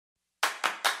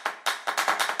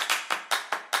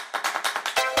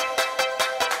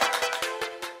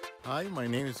Hi, my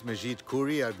name is Majid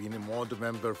Kouri. I've been a Modo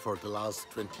member for the last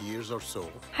 20 years or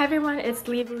so. Hi everyone, it's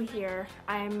Livu here.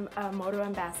 I'm a Modo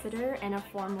ambassador and a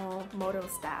formal Modo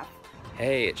staff.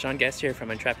 Hey, it's Sean Guest here from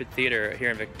Intrepid Theatre here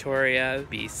in Victoria,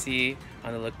 BC,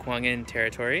 on the Lekwungen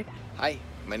territory. Hi,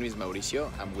 my name is Mauricio.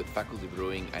 I'm with Faculty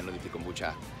Brewing and Noditi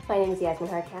Kombucha. My name is Yasmin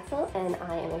Hardcastle, and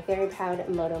I am a very proud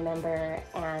Modo member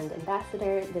and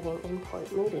ambassador living in Port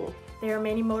Moody. There are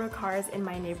many Modo cars in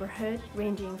my neighborhood,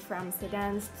 ranging from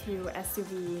sedans to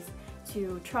SUVs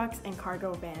to trucks and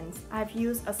cargo vans. I've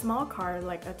used a small car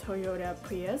like a Toyota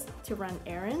Prius to run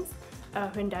errands. A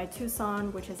Hyundai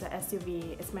Tucson, which is an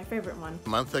SUV, is my favorite one. A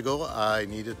month ago, I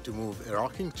needed to move a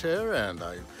rocking chair and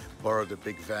I borrowed a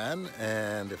big van,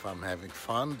 and if I'm having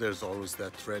fun, there's always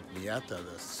that red Miata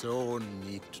that's so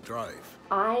neat to drive.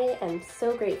 I am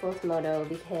so grateful to Modo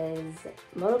because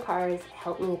Modo cars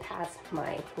help me pass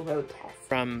my road test.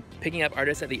 From picking up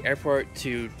artists at the airport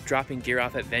to dropping gear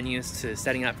off at venues to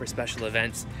setting up for special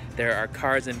events, there are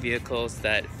cars and vehicles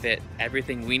that fit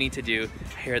everything we need to do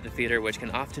here at the theater, which can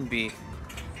often be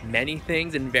many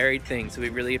things and varied things. So we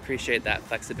really appreciate that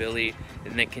flexibility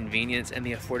and the convenience and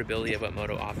the affordability of what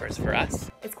Modo offers for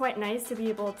us. It's quite nice to be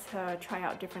able to try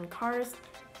out different cars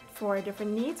for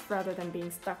different needs rather than being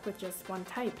stuck with just one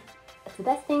type. It's the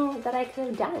best thing that I could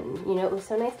have done. You know, it was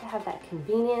so nice to have that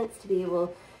convenience to be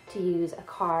able to use a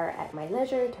car at my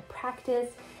leisure to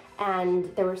practice. And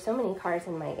there were so many cars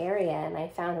in my area, and I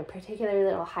found a particular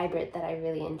little hybrid that I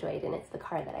really enjoyed, and it's the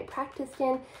car that I practiced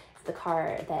in. It's the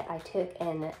car that I took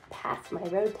and passed my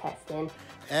road test in.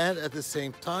 And at the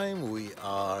same time, we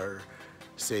are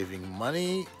saving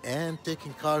money and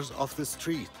taking cars off the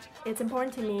street. It's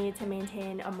important to me to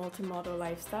maintain a multimodal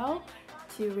lifestyle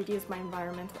to reduce my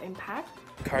environmental impact.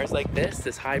 Cars like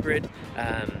this hybrid,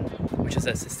 which is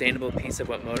a sustainable piece of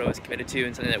what Modo is committed to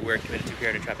and something that we're committed to here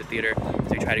at Intrepid Theatre as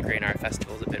we try to green our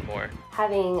festivals a bit more.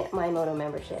 Having my Modo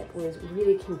membership was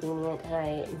really convenient, and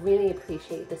I really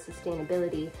appreciate the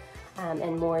sustainability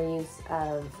and more use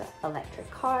of electric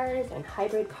cars and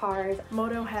hybrid cars.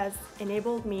 Modo has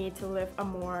enabled me to live a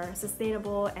more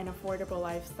sustainable and affordable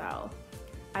lifestyle.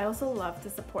 I also love to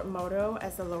support Modo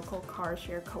as a local car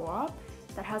share co-op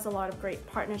that has a lot of great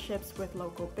partnerships with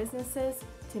local businesses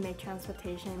to make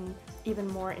transportation even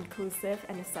more inclusive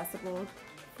and accessible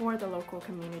for the local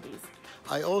communities.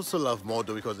 I also love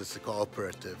Modo because it's a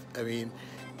cooperative. I mean,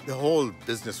 the whole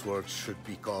business world should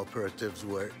be cooperatives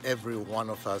where every one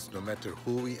of us, no matter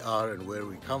who we are and where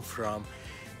we come from,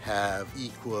 have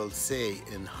equal say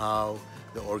in how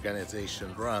the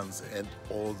organization runs, and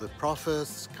all the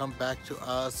profits come back to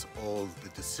us, all the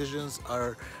decisions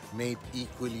are made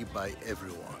equally by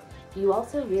everyone. You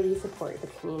also really support the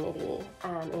community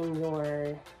in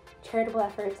your charitable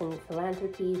efforts and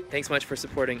philanthropy. Thanks so much for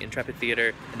supporting Intrepid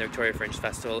Theatre and the Victoria Fringe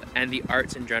Festival and the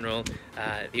arts in general.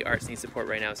 The arts need support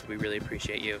right now, so we really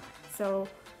appreciate you. So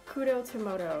kudos to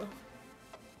Modo.